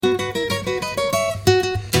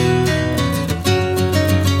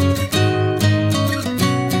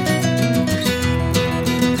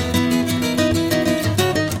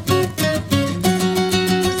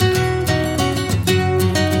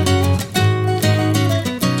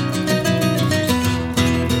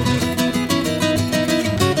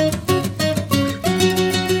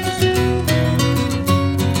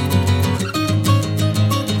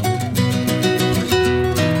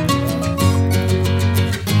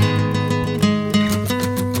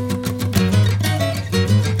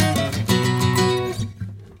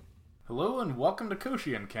welcome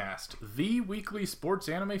to Cast, the weekly sports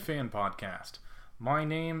anime fan podcast. My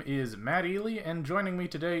name is Matt Ely, and joining me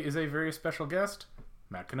today is a very special guest,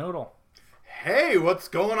 Matt Knodel. Hey, what's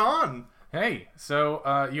going on? Hey, so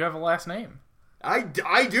you have a last name. I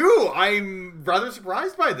do. I'm rather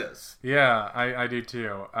surprised by this. Yeah, I do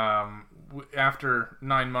too. After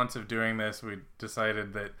 9 months of doing this, we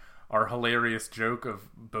decided that our hilarious joke of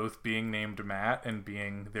both being named Matt and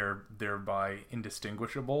being thereby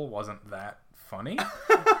indistinguishable wasn't that funny.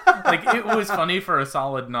 Like, it was funny for a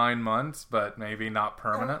solid 9 months, but maybe not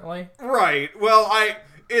permanently. Right. Well,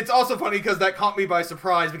 it's also funny because that caught me by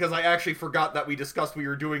surprise because I actually forgot that we discussed we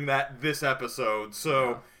were doing that this episode.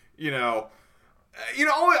 So, yeah.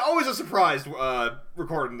 Always a surprise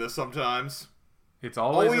recording this sometimes. It's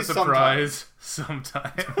always a surprise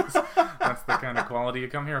sometimes. That's the kind of quality you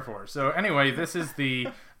come here for. So anyway, this is the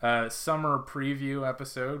summer preview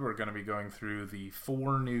episode. We're going to be going through the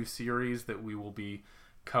 4 new series that we will be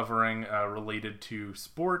covering related to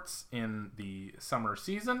sports in the summer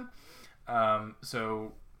season.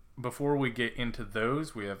 So before we get into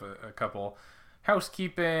those, we have a couple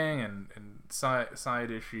housekeeping and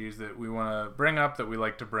side issues that we want to bring up that we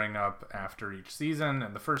like to bring up after each season.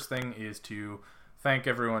 And the first thing is to thank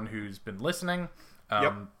everyone who's been listening.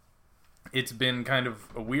 It's been kind of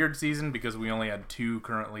a weird season because we only had 2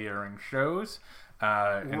 currently airing shows.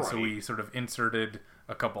 And so we sort of inserted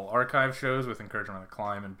a couple archive shows with Encouragement to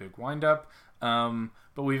Climb and Big Windup.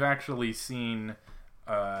 But we've actually seen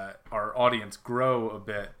our audience grow a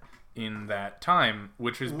bit in that time,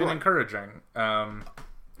 which has been encouraging.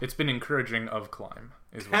 It's been encouraging of Climb,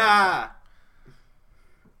 is what I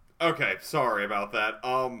say. Okay, sorry about that.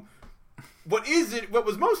 What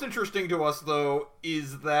was most interesting to us though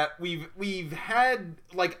is that we've had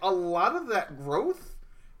like a lot of that growth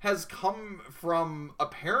has come from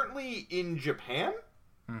apparently in Japan.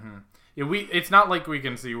 Mm-hmm. Yeah, it's not like we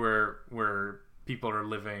can see where people are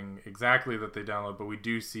living exactly that they download, but we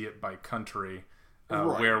do see it by country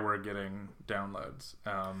where we're getting downloads.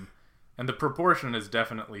 And the proportion is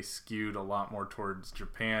definitely skewed a lot more towards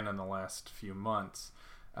Japan in the last few months,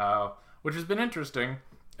 which has been interesting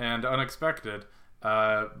and unexpected.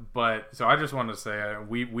 But so I just wanted to say,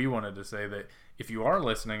 we wanted to say that if you are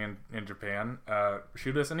listening in Japan,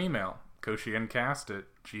 shoot us an email,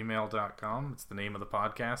 koshiencast@gmail.com. It's the name of the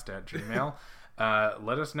podcast at Gmail.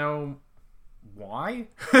 Let us know why.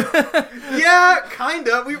 Yeah, kind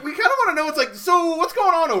of. We kind of want to know. It's like, so what's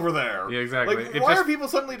going on over there? Yeah, exactly. Like, why are people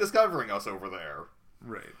suddenly discovering us over there?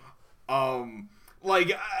 Right.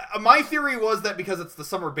 My theory was that because it's the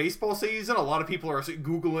summer baseball season, a lot of people are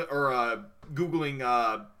googling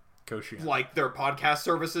Koshien, like their podcast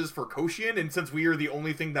services for Koshien, and since we are the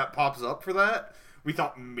only thing that pops up for that, we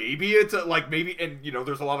thought maybe it's and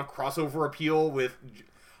there's a lot of crossover appeal with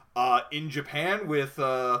in Japan with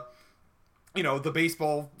the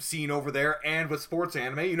baseball scene over there and with sports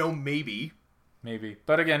anime, maybe.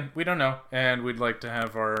 But again, we don't know, and we'd like to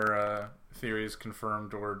have our theories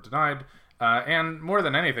confirmed or denied. And more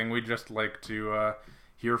than anything, we'd just like to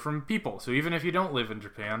hear from people. So even if you don't live in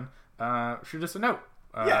Japan, shoot us a note.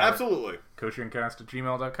 Yeah, absolutely.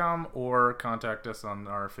 koshiencast@gmail.com or contact us on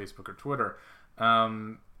our Facebook or Twitter.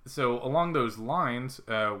 So along those lines,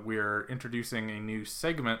 we're introducing a new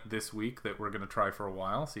segment this week that we're going to try for a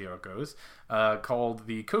while, see how it goes, called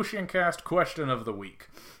the Koshiencast Question of the Week.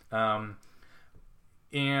 And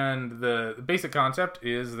the basic concept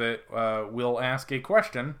is that we'll ask a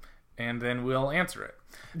question and then we'll answer it.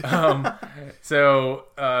 So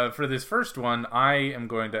for this first one, I am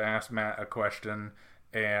going to ask Matt a question,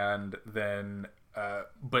 and then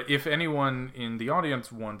but if anyone in the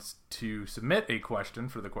audience wants to submit a question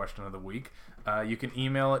for the question of the week, you can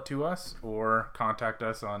email it to us or contact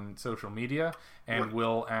us on social media, and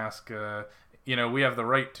we'll ask. We have the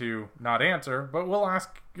right to not answer, but we'll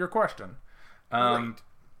ask your question.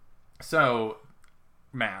 So,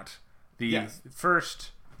 Matt, the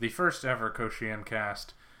first ever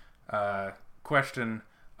Koshiencast question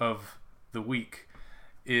of the week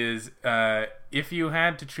is if you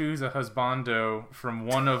had to choose a husbando from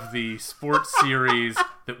one of the sports series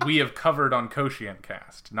that we have covered on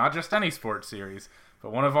Koshiencast, not just any sports series,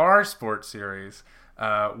 but one of our sports series,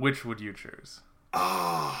 which would you choose?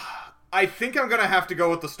 I think I'm gonna have to go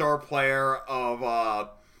with the star player of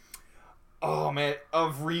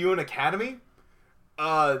Ryuun Academy.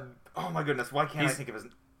 Oh my goodness, why can't I think of his?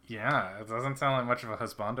 Yeah, it doesn't sound like much of a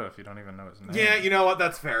husbando if you don't even know his name. Yeah, you know what?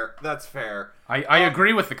 That's fair. I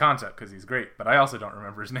agree with the concept because he's great, but I also don't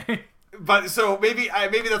remember his name. But so maybe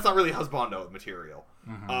that's not really husbando material.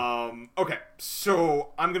 Mm-hmm. Okay,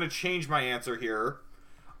 so I'm gonna change my answer here.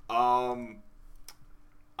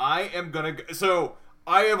 I am gonna so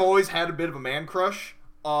I have always had a bit of a man crush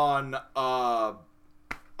on oh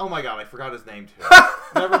my god, I forgot his name too.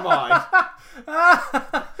 Never mind.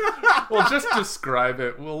 Well, just describe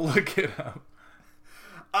it. We'll look it up.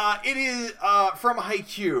 It is from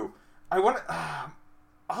Haikyuu. I want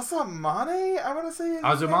Azumane, I want to say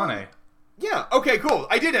Azumane. Yeah, okay, cool.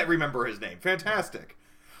 I did remember his name. Fantastic.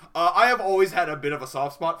 I have always had a bit of a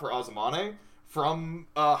soft spot for Azumane from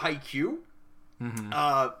Haikyuu.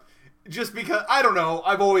 Mm-hmm. Just because, I don't know,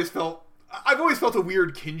 I've always felt a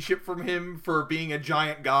weird kinship from him for being a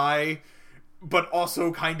giant guy, but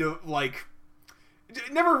also kind of, like,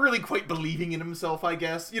 never really quite believing in himself, I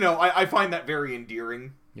guess. You know, I find that very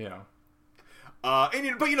endearing. Yeah. But,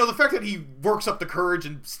 you know, the fact that he works up the courage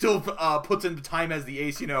and still puts in the time as the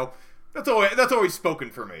ace, you know, that's always spoken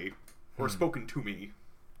for me. Or spoken to me.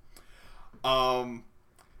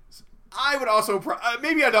 I would also...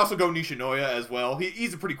 maybe I'd also go Nishinoya as well.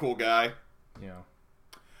 He's a pretty cool guy. Yeah.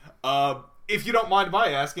 If you don't mind my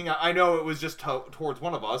asking, I know it was just towards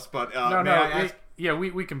one of us, but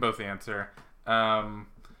we can both answer.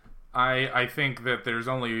 I think that there's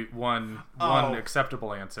only one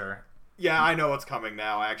acceptable answer. Yeah, I know what's coming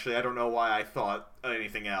now, actually. I don't know why I thought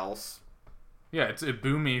anything else. Yeah, it's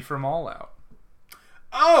Ibumi from All Out.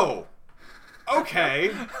 Oh!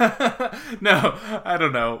 Okay. No, I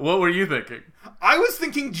don't know. What were you thinking? I was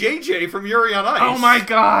thinking JJ from Yuri on Ice. Oh my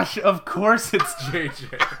gosh! Of course it's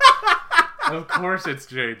JJ. Of course it's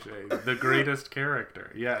JJ, the greatest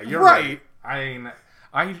character. Yeah, you're right. I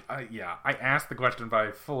asked the question, but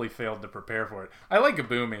I fully failed to prepare for it. I like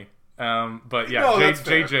Ibumi, but yeah,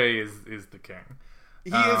 JJ is the king.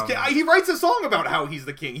 He writes a song about how he's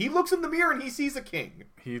the king. He looks in the mirror and he sees a king.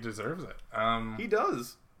 He deserves it. He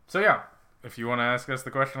does. So yeah, if you want to ask us the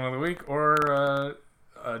question of the week, or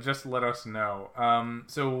just let us know.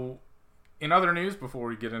 So in other news, before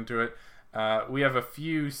we get into it, we have a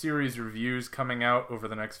few series reviews coming out over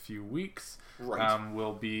the next few weeks. Right.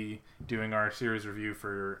 We'll be doing our series review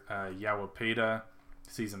for Yawapeda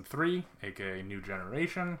Season 3, aka New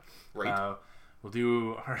Generation. Right. We'll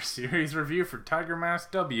do our series review for Tiger Mask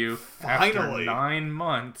W Finally. After 9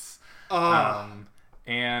 months.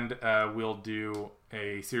 And we'll do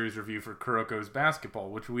a series review for Kuroko's Basketball,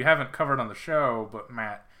 which we haven't covered on the show, but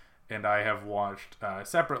Matt and I have watched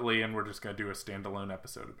separately, and we're just going to do a standalone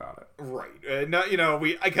episode about it. Right. No, you know,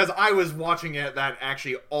 because I was watching it that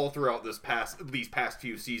actually all throughout these past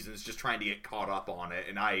few seasons, just trying to get caught up on it,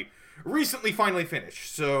 and I recently finally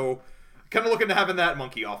finished. So, kind of looking to having that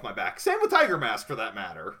monkey off my back. Same with Tiger Mask, for that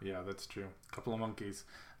matter. Yeah, that's true. A couple of monkeys.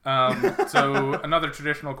 So another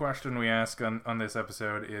traditional question we ask on this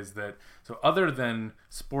episode is that, so other than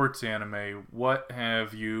sports anime, what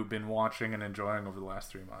have you been watching and enjoying over the last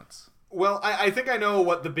 3 months? Well, I think I know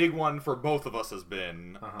what the big one for both of us has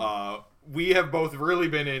been. We have both really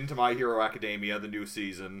been into My Hero Academia, the new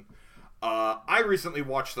season. I recently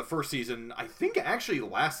watched the first season. I think actually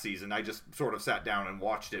last season I just sort of sat down and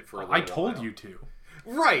watched it for a little while. I told you to.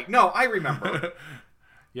 Right. No, I remember.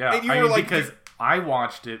 Yeah, and you were like, because I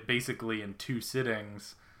watched it basically in 2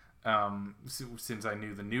 sittings, since I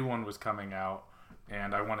knew the new one was coming out,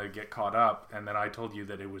 and I wanted to get caught up, and then I told you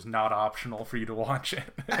that it was not optional for you to watch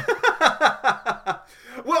it.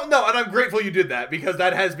 Well, no, and I'm grateful you did that, because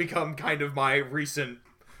that has become kind of my recent,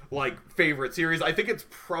 favorite series. I think it's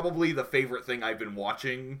probably the favorite thing I've been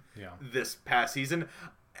watching this past season.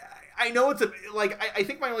 I know it's I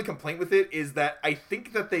think my only complaint with it is that I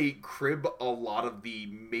think that they crib a lot of the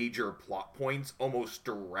major plot points almost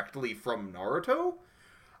directly from Naruto.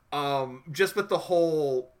 Just with the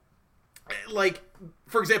whole,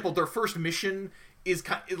 for example, their first mission is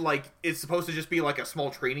it's supposed to just be like a small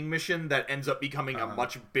training mission that ends up becoming a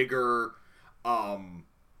much bigger, ends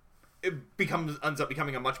up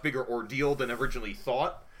becoming a much bigger ordeal than originally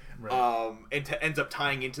thought. Right. And ends up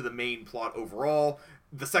tying into the main plot overall.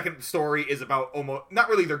 The second story is about almost, not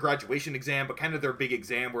really their graduation exam, but kind of their big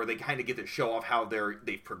exam where they kind of get to show off how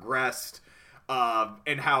they've progressed,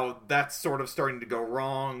 and how that's sort of starting to go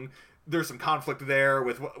wrong. There's some conflict there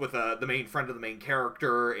with the main friend of the main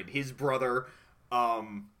character and his brother.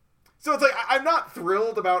 So it's I'm not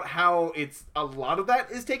thrilled about how a lot of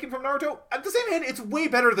that is taken from Naruto. At the same hand, it's way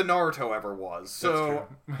better than Naruto ever was. So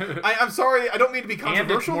I'm sorry, I don't mean to be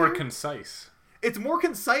controversial. And it's more concise. It's more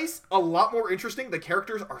concise, a lot more interesting. The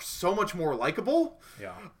characters are so much more likable.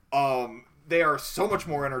 Yeah. They are so much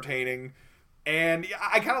more entertaining. And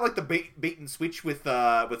I kind of like the bait and switch with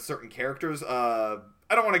certain characters. I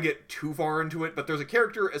don't want to get too far into it, but there's a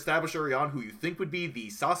character established early on who you think would be the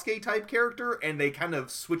Sasuke type character, and they kind of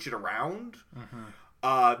switch it around.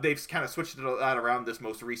 Mm-hmm. They've kind of switched that around this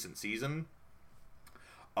most recent season.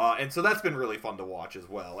 And so that's been really fun to watch as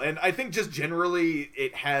well. And I think just generally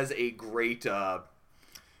it has a great...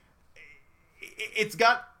 it's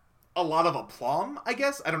got a lot of aplomb, I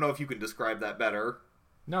guess. I don't know if you can describe that better.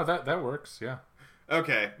 No, that works, yeah.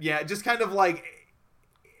 Okay, yeah, just kind of like...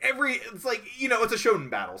 It's like, it's a shonen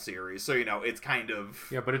battle series, so, it's kind of...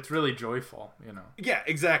 Yeah, but it's really joyful, Yeah,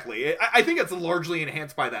 exactly. I think it's largely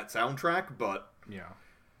enhanced by that soundtrack, but... Yeah.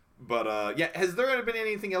 But, yeah, has there been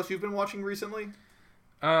anything else you've been watching recently?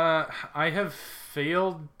 I have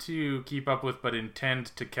failed to keep up with, but intend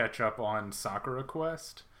to catch up on Sakura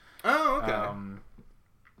Quest. Oh, okay.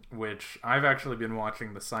 Which I've actually been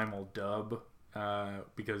watching the simul dub,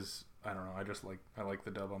 because... I don't know. I like the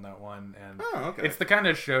dub on that one, and it's the kind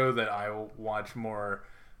of show that I will watch more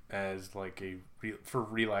as like for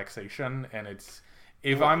relaxation. And it's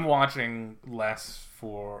if I'm watching less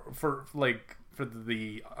for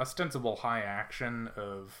the ostensible high action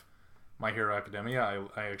of My Hero Academia,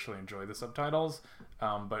 I actually enjoy the subtitles.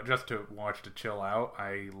 But just to watch to chill out,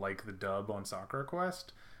 I like the dub on Sakura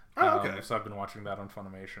Quest. So I've been watching that on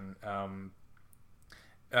Funimation.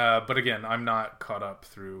 But again, I'm not caught up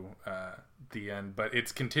through the end, but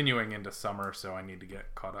it's continuing into summer, so I need to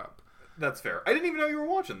get caught up. That's fair. I didn't even know you were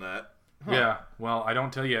watching that. Huh. Yeah, well, I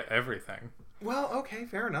don't tell you everything. Well, okay,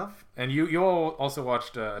 fair enough. And you all also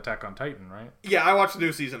watched Attack on Titan, right? Yeah, I watched the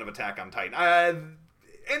new season of Attack on Titan. And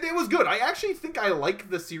it was good. I actually think I like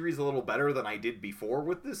the series a little better than I did before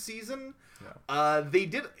with this season. Yeah.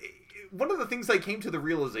 One of the things I came to the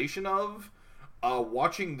realization of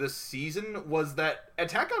watching this season was that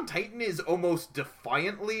Attack on Titan is almost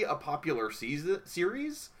defiantly a popular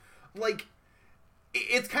series. Like,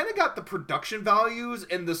 it's kind of got the production values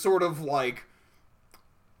and the sort of like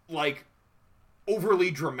overly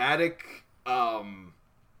dramatic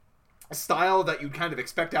style that you'd kind of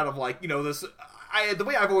expect out of this. The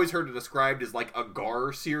way I've always heard it described is like a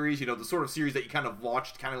Gar series, the sort of series that you kind of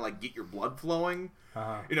watched, kind of like get your blood flowing.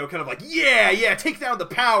 Kind of like, yeah, take down the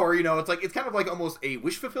power, it's kind of like almost a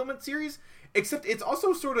wish fulfillment series, except it's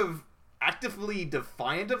also sort of actively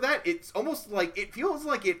defiant of that. It's almost like, it feels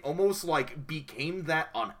like it almost like became that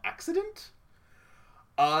on accident,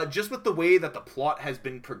 just with the way that the plot has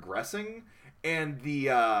been progressing, and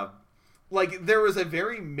there was a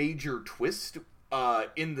very major twist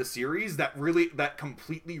in the series that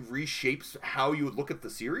completely reshapes how you look at the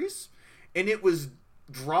series, and it was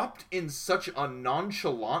dropped in such a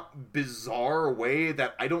nonchalant, bizarre way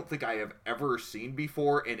that I don't think I have ever seen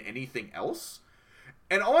before in anything else.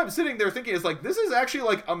 And all I'm sitting there thinking is like, this is actually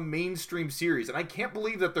like a mainstream series, and I can't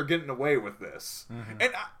believe that they're getting away with this. Mm-hmm.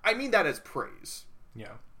 And I mean that as praise.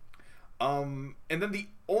 Yeah. And then the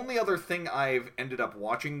only other thing I've ended up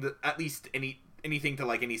watching, at least anything to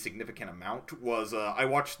like any significant amount, was I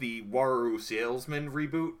watched the Waru Salesman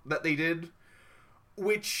reboot that they did,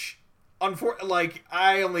 which...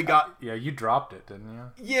 I only got... yeah, you dropped it, didn't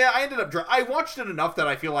you? Yeah, I ended up... I watched it enough that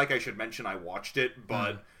I feel like I should mention I watched it,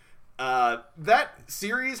 but that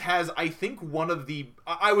series has, I think, one of the...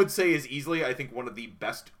 I would say is easily, I think, one of the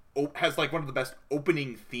best... has, one of the best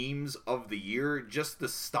opening themes of the year. Just the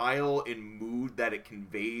style and mood that it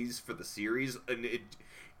conveys for the series, and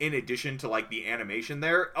in addition to, the animation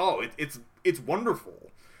there. Oh, it's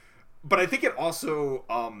wonderful. But I think it also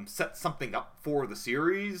sets something up for the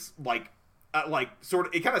series,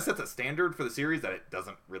 it kind of sets a standard for the series that it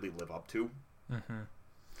doesn't really live up to. Mm-hmm.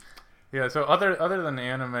 Yeah, so other than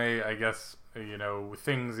anime, I guess,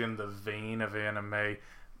 things in the vein of anime,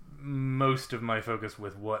 most of my focus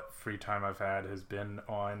with what free time I've had has been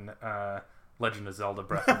on Legend of Zelda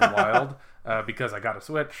Breath of the Wild, because I got a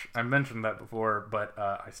Switch. I mentioned that before, but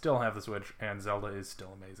I still have the Switch, and Zelda is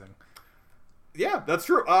still amazing. Yeah, that's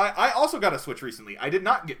true. I also got a Switch recently. I did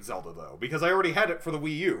not get Zelda, though, because I already had it for the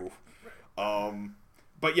Wii U.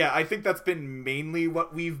 But yeah, I think that's been mainly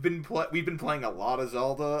what we've been playing a lot of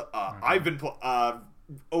Zelda. I've been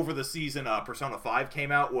over the season. Persona 5 came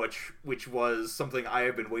out, which was something I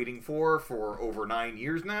have been waiting for over 9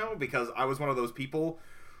 years now, because I was one of those people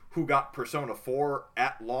who got Persona 4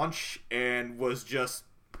 at launch and was just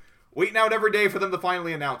waiting out every day for them to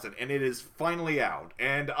finally announce it, and it is finally out,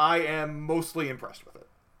 and I am mostly impressed with it.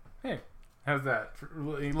 Hey, how's that?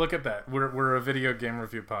 Look at that. We're a video game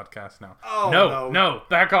review podcast now. Oh, no,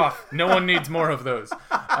 back off. No one needs more of those.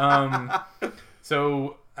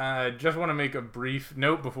 So, just want to make a brief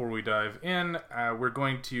note before we dive in. We're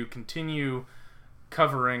going to continue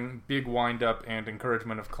covering Big Wind-Up and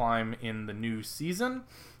Encouragement of Climb in the new season.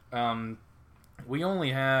 We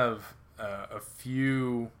only have a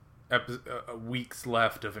few weeks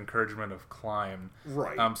left of Encouragement of Climb.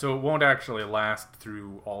 Right. So it won't actually last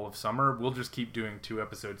through all of summer. We'll just keep doing 2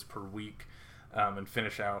 episodes per week and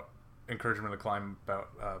finish out Encouragement to Climb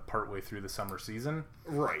about partway through the summer season.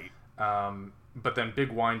 Right. But then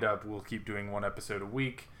Big Wind Up, we'll keep doing one episode a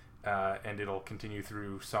week, and it'll continue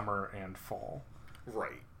through summer and fall.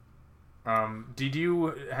 Right. Did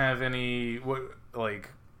you have any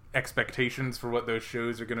expectations for what those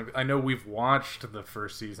shows are going to be? I know we've watched the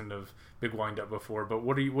first season of Big Wind Up before, but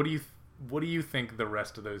what do you think the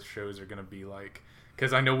rest of those shows are going to be like?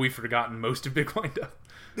 Because I know we've forgotten most of Big Wind Up.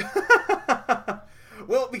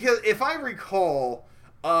 Well, because if I recall,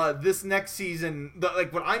 this next season,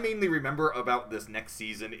 what I mainly remember about this next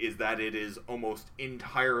season is that it is almost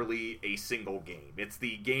entirely a single game. It's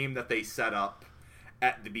the game that they set up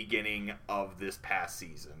at the beginning of this past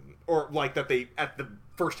season, or at the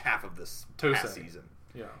first half of this past season.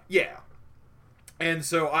 Yeah. And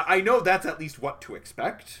so I know that's at least what to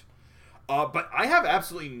expect. But I have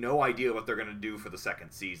absolutely no idea what they're going to do for the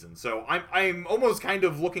second season. So I'm almost kind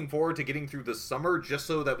of looking forward to getting through the summer just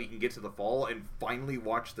so that we can get to the fall and finally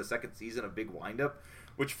watch the second season of Big Wind Up,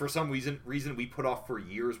 which for some reason we put off for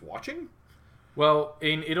years watching. Well,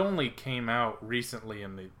 it only came out recently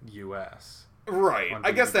in the U.S. Right.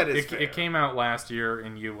 I guess that is fair. It came out last year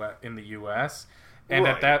in the U.S., and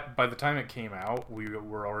right. By the time it came out, we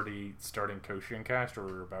were already starting Koshian Cast, or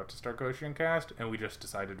we were about to start Koshian Cast, and we just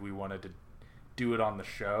decided we wanted to do it on the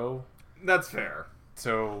show. That's fair.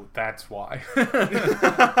 So that's why.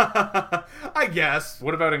 I guess.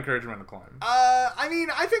 What about Encouragement to Climb? I mean,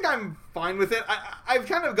 I think I'm fine with it. I've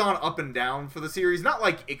kind of gone up and down for the series. Not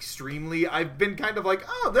extremely. I've been kind of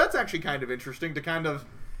oh, that's actually kind of interesting to kind of...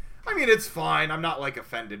 I mean, it's fine. I'm not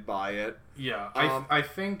offended by it. Yeah, I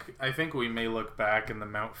think we may look back, and the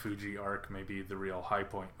Mount Fuji arc may be the real high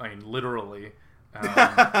point. I mean, literally,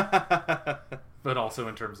 but also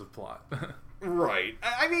in terms of plot. Right.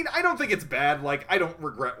 I mean, I don't think it's bad. I don't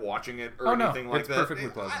regret watching it or anything like that. It's perfectly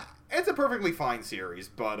pleasant. It's a perfectly fine series,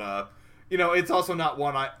 but it's also not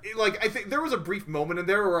one I think there was a brief moment in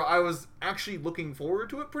there where I was actually looking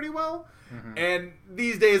forward to it pretty well, and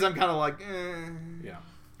these days I'm kind of Yeah.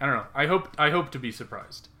 I don't know. I hope to be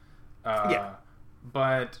surprised. Yeah.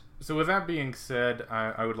 But so with that being said,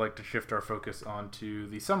 I would like to shift our focus onto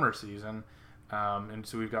the summer season, and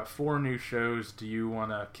so we've got 4 new shows. Do you want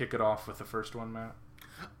to kick it off with the first one, Matt?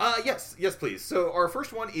 Yes, please. So our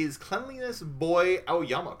first one is Cleanliness Boy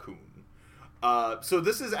Aoyama-kun. So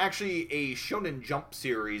this is actually a Shonen Jump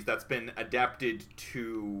series that's been adapted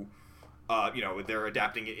to. They're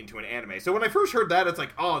adapting it into an anime. So when I first heard that, it's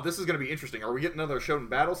oh, this is going to be interesting. Are we getting another Shonen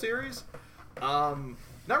Battle series?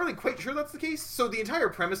 Not really quite sure that's the case. So the entire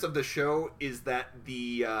premise of the show is that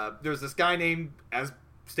there's this guy named, as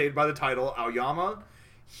stated by the title, Aoyama.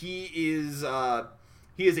 He is a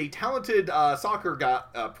talented soccer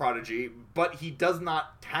prodigy, but he does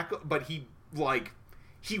not tackle. But he won't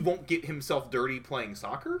get himself dirty playing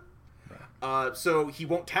soccer. Right. So he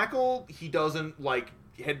won't tackle. He doesn't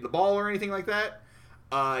head the ball or anything like that.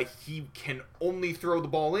 He can only throw the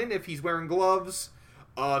ball in if he's wearing gloves.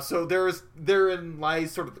 So therein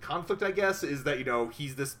lies sort of the conflict, I guess, is that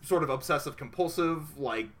he's this sort of obsessive compulsive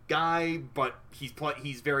guy, but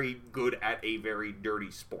he's very good at a very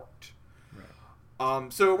dirty sport.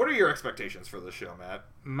 Right. So what are your expectations for this show, Matt?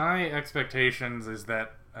 My expectations is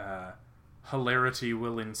that hilarity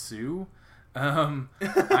will ensue.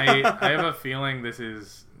 I have a feeling this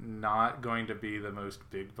is not going to be the most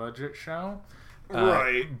big budget show,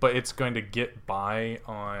 right? But it's going to get by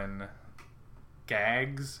on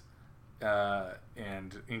gags,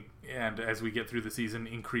 and as we get through the season,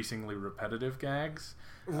 increasingly repetitive gags,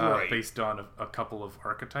 right? Based on a couple of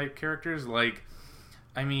archetype characters.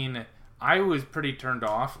 I mean, I was pretty turned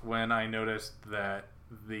off when I noticed that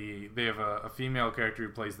they have a female character who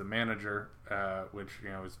plays the manager, which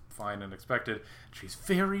is fine and expected. She's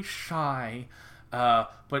very shy,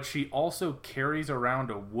 but she also carries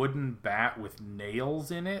around a wooden bat with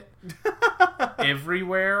nails in it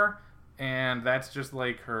everywhere, and that's just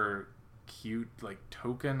her cute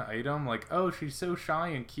token item. Oh, she's so shy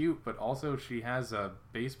and cute, but also she has a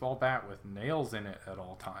baseball bat with nails in it at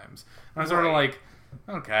all times. And I'm sort of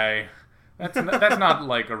okay. That's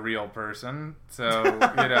not a real person. So,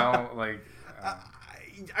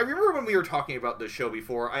 I remember when we were talking about this show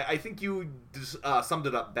before, I think you summed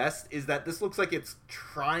it up best, is that this looks like it's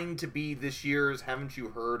trying to be this year's Haven't You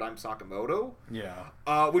Heard I'm Sakamoto?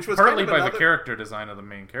 Yeah. Which was partly by the character design of the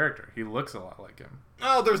main character. He looks a lot like him.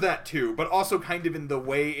 Oh, there's that too, but also kind of in the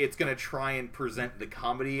way it's going to try and present the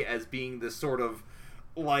comedy as being this sort of,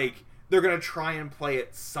 they're going to try and play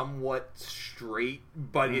it somewhat straight,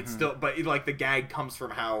 but it's still... But, the gag comes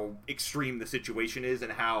from how extreme the situation is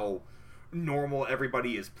and how normal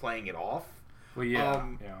everybody is playing it off. Well, yeah,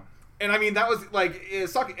 yeah. And I mean, that was like,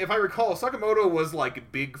 if I recall, Sakamoto was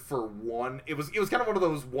like big for one. It was kind of one of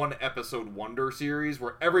those one episode wonder series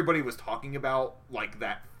where everybody was talking about like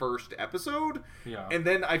that first episode. Yeah. And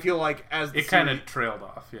then I feel like as it kind of trailed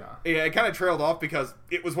off. Yeah. Yeah, it kind of trailed off because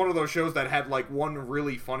it was one of those shows that had like one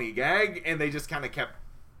really funny gag, and they just kind of kept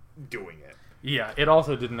doing it. Yeah. It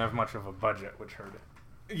also didn't have much of a budget, which hurt it.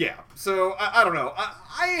 Yeah, so I don't know.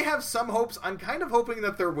 I have some hopes. I'm kind of hoping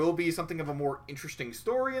that there will be something of a more interesting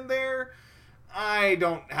story in there. I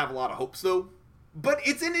don't have a lot of hopes, though. But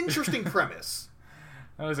it's an interesting premise.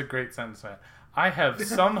 That was a great sentence, man. I have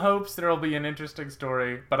some hopes there will be an interesting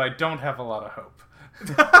story, but I don't have a lot of hope.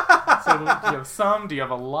 So do you have some? Do you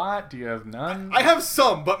have a lot? Do you have none? I have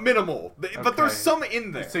some, but minimal. Okay. But there's some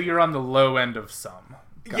in there. So you're on the low end of some.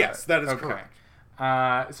 Yes, that is correct.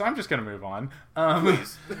 So I'm just going to move on.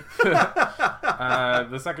 Please.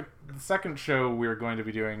 The second show we're going to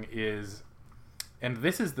be doing is, and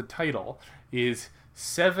this is the title, is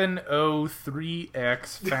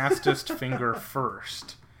 703X Fastest Finger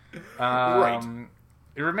First. Right.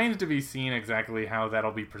 It remains to be seen exactly how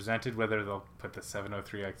that'll be presented, whether they'll put the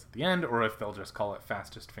 703X at the end or if they'll just call it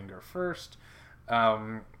Fastest Finger First.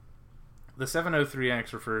 The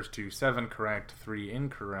 703X refers to 7 correct, 3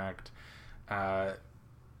 incorrect.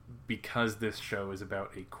 Because this show is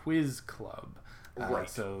about a quiz club. Right.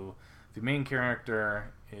 So the main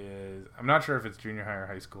character is, I'm not sure if it's junior high or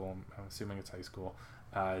high school, I'm assuming it's high school,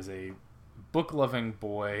 is a book-loving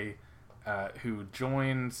boy who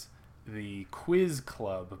joins the quiz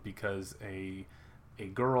club because a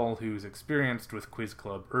girl who's experienced with quiz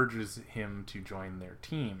club urges him to join their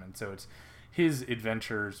team. And so it's his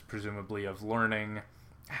adventures, presumably, of learning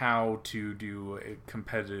how to do a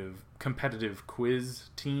competitive quiz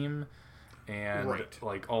team, and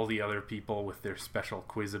like all the other people with their special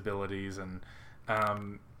quiz abilities. And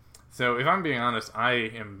so if I'm being honest, I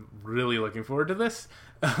am really looking forward to this,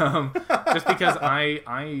 just because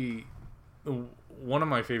I one of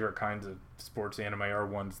my favorite kinds of sports anime are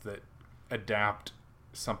ones that adapt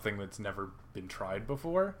something that's never been tried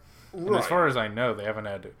before. Right. And as far as I know, they haven't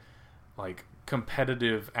had like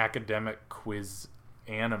competitive academic quiz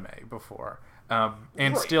anime before,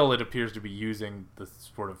 and still it appears to be using the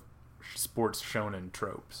sort of sports shonen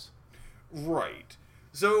tropes. Right.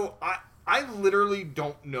 So I literally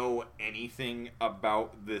don't know anything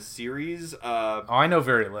about this series. I know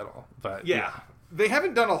very little, but yeah. They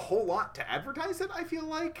haven't done a whole lot to advertise it, I feel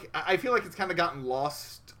like. I feel like it's kind of gotten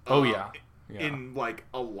lost in like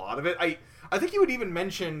a lot of it. I think you had even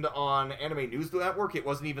mentioned on Anime News Network, it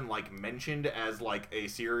wasn't even like mentioned as like a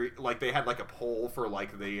series. Like they had like a poll for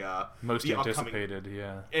like the most the anticipated,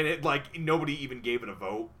 and it like nobody even gave it a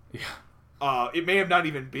vote. Yeah, it may have not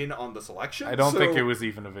even been on the selection. I don't think it was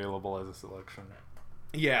even available as a selection.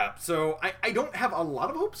 Yeah, so I don't have a lot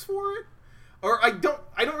of hopes for it. Or I don't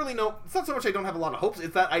really know. It's not so much I don't have a lot of hopes.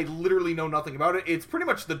 It's that I literally know nothing about it. It's pretty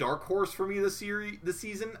much the dark horse for me this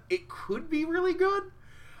season. It could be really good.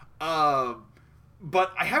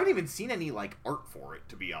 But I haven't even seen any like art for it,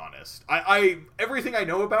 to be honest. I everything I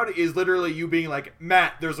know about it is literally you being like,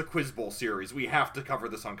 Matt, there's a Quiz Bowl series. We have to cover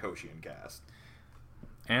this on Koshian Cast.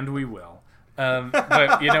 And we will.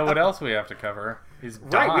 But you know what else we have to cover is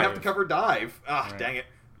Dive. Right, we have to cover Dive. Dang it.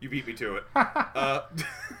 You beat me to it.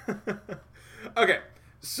 Okay,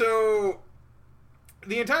 so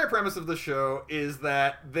the entire premise of the show is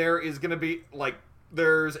that there is going to be, like,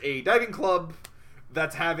 there's a diving club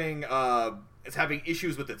that's having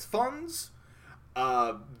issues with its funds.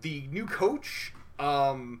 The new coach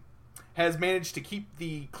has managed to keep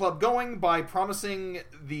the club going by promising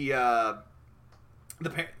the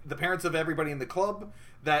parents of everybody in the club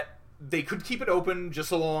that they could keep it open just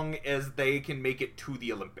so long as they can make it to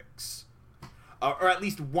the Olympics. Or at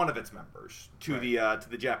least one of its members to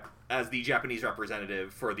as the Japanese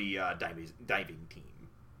representative for the diving team.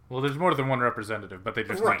 Well, there's more than one representative, but they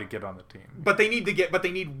just need to get on the team. But they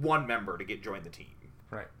need one member to join the team.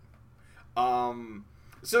 Right.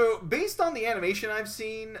 So based on the animation I've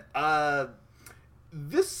seen,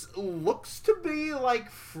 this looks to be like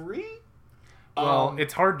free. Well,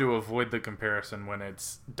 it's hard to avoid the comparison when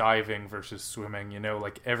it's diving versus swimming. You know,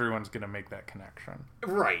 like everyone's going to make that connection.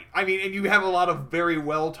 Right. I mean, and you have a lot of very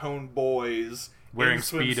well-toned boys wearing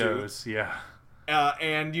Speedos, yeah.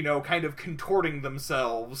 And, you know, kind of contorting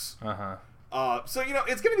themselves. Uh-huh. So, you know,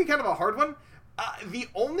 it's going to be kind of a hard one. The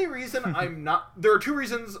only reason there are two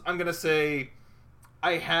reasons I'm going to say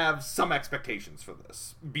I have some expectations for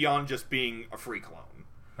this, beyond just being a free clone.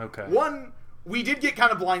 Okay. One, we did get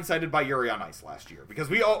kind of blindsided by Yuri on Ice last year, because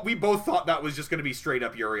we both thought that was just going to be straight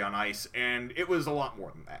up Yuri on Ice, and it was a lot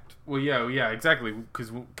more than that. Well, yeah, exactly.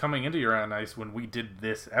 Because coming into Yuri on Ice, when we did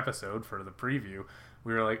this episode for the preview,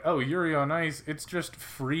 we were like, oh, Yuri on Ice, it's just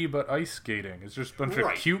free but ice skating. It's just a bunch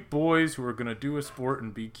of cute boys who are going to do a sport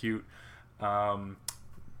and be cute. Nope.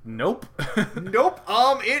 Nope.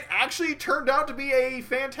 It actually turned out to be a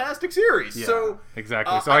fantastic series. Yeah, so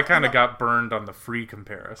exactly. So I kind of got burned on the free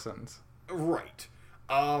comparisons. Right.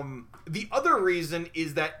 The other reason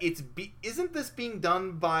is that isn't this being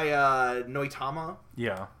done by Noitama?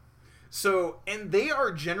 Yeah. So, and they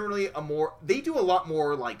are generally they do a lot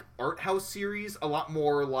more, like, art house series, a lot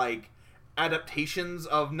more, like, adaptations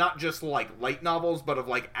of not just, like, light novels, but of,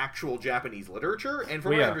 like, actual Japanese literature, and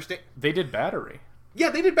from what I understand... They did Battery. Yeah,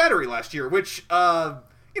 they did Battery last year, which,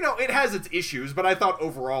 it has its issues, but I thought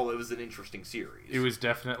overall it was an interesting series. It was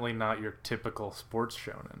definitely not your typical sports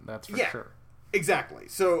shonen, that's for sure. Exactly.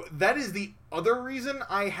 So, that is the other reason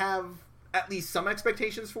I have... at least some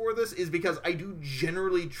expectations for this, is because I do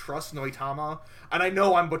generally trust Noitama, and I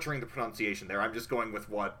know I'm butchering the pronunciation there. I'm just going with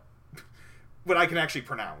what I can actually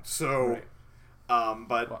pronounce. So, right.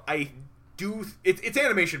 But I do. It's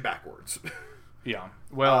animation backwards. Yeah.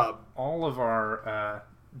 Well, all of our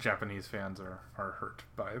Japanese fans are hurt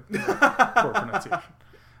by poor pronunciation,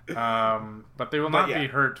 but they will not be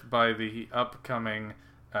hurt by the upcoming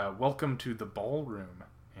Welcome to the Ballroom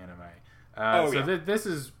anime. This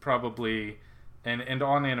is probably, and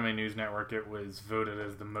on Anime News Network, it was voted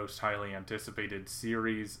as the most highly anticipated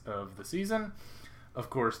series of the season. Of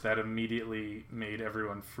course, that immediately made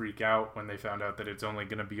everyone freak out when they found out that it's only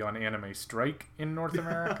going to be on Anime Strike in North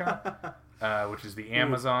America, which is the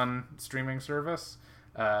Amazon streaming service,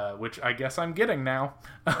 which I guess I'm getting now.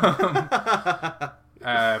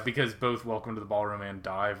 Because both Welcome to the Ballroom and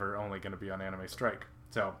Dive are only going to be on Anime Strike.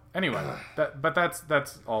 So anyway,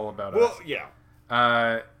 that's all about us. Well,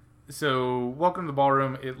 yeah. So Welcome to the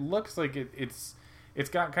Ballroom. It looks like it's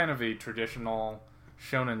got kind of a traditional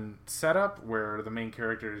shonen setup where the main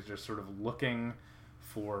character is just sort of looking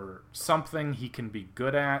for something he can be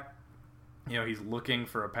good at. He's looking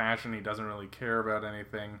for a passion. He doesn't really care about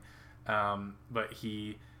anything, but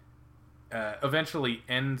he eventually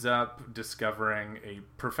ends up discovering a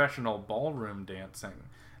professional ballroom dancing.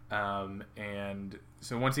 And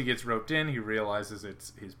so once he gets roped in, he realizes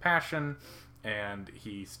it's his passion, and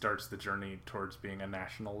he starts the journey towards being a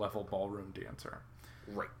national level ballroom dancer.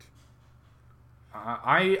 Right.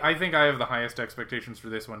 I think I have the highest expectations for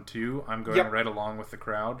this one too. I'm going right along with the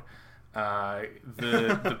crowd.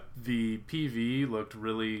 The PV looked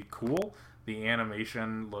really cool. The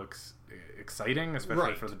animation looks exciting,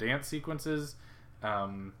 especially for the dance sequences. I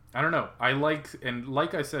don't know.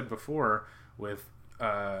 Like I said before with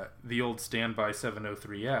the old Standby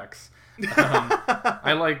 703X.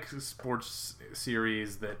 I like sports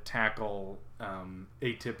series that tackle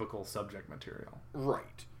atypical subject material.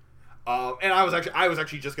 Right. And I was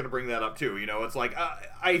actually just going to bring that up too. It's like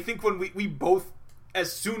I think when we both,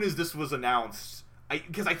 as soon as this was announced,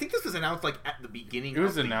 because I think this was announced like at the beginning. It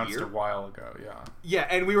was of the announced year. A while ago. Yeah. Yeah,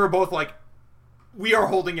 and we were both like, we are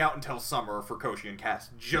holding out until summer for Koshien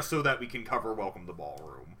Cast just so that we can cover Welcome to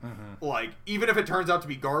Ballroom. Mm-hmm. Like, even if it turns out to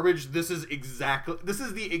be garbage, this is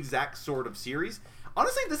the exact sort of series.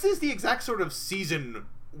 Honestly, this is the exact sort of season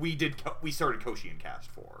we started Koshien Cast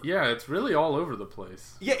for. Yeah, it's really all over the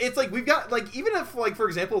place. Yeah, it's like we've got, like, even if, like, for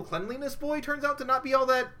example, Cleanliness Boy turns out to not be all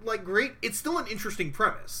that, like, great, it's still an interesting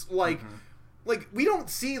premise. Like, like, we don't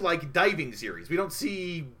see, like, diving series. We don't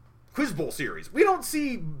see Quiz Bowl series. We don't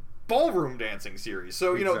see ballroom dancing series.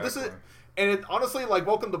 So, this is... And honestly, like,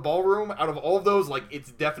 Welcome to Ballroom, out of all of those, like,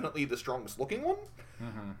 it's definitely the strongest looking one.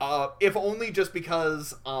 Mm-hmm. If only just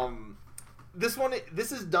because... This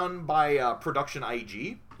is done by Production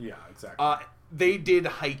IG. Yeah, exactly. They did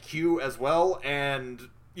Haikyuu as well, and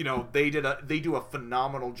they do a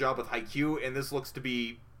phenomenal job with Haikyuu, and this looks to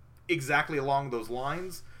be exactly along those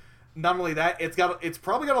lines. Not only that, it's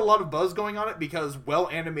probably got a lot of buzz going on it because well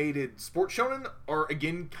animated sports shonen are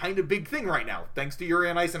again kind of big thing right now, thanks to Yuri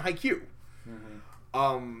on Ice and Haikyuu.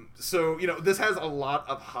 Mm-hmm. So this has a lot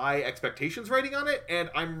of high expectations rating on it, and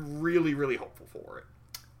I'm really, really hopeful for it.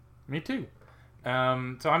 Me too.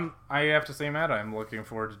 So I have to say, Matt, I'm looking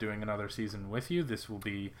forward to doing another season with you. This will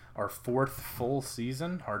be our 4th full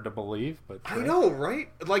season. Hard to believe, but I know, right?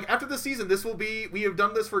 Like, after this season, we have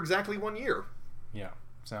done this for exactly 1 year. Yeah.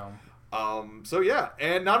 So yeah,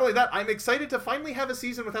 and not only that, I'm excited to finally have a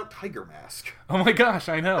season without Tiger Mask. Oh my gosh,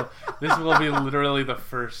 I know. This will be literally the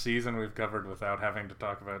first season we've covered without having to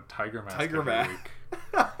talk about Tiger Mask every week.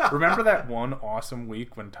 Remember that one awesome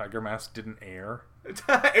week when Tiger Mask didn't air?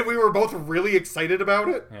 And we were both really excited about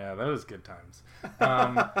it? Yeah, that was good times.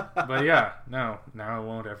 But yeah, no, now it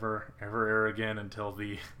won't ever air again until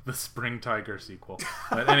the Spring Tiger sequel.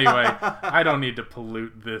 But anyway, I don't need to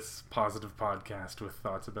pollute this positive podcast with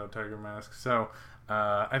thoughts about Tiger Mask. So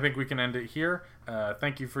I think we can end it here.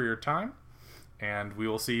 Thank you for your time, and we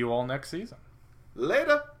will see you all next season.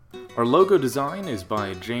 Later! Our logo design is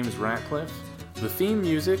by James Ratcliffe. The theme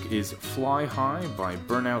music is Fly High by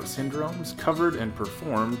Burnout Syndromes, covered and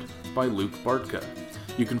performed by Luke Bartka.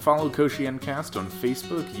 You can follow KoshieNcast on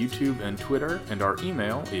Facebook, YouTube, and Twitter, and our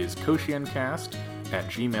email is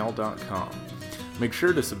koshiencast@gmail.com. Make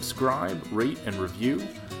sure to subscribe, rate, and review.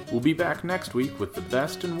 We'll be back next week with the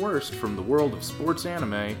best and worst from the world of sports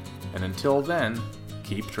anime, and until then,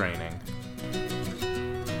 keep training.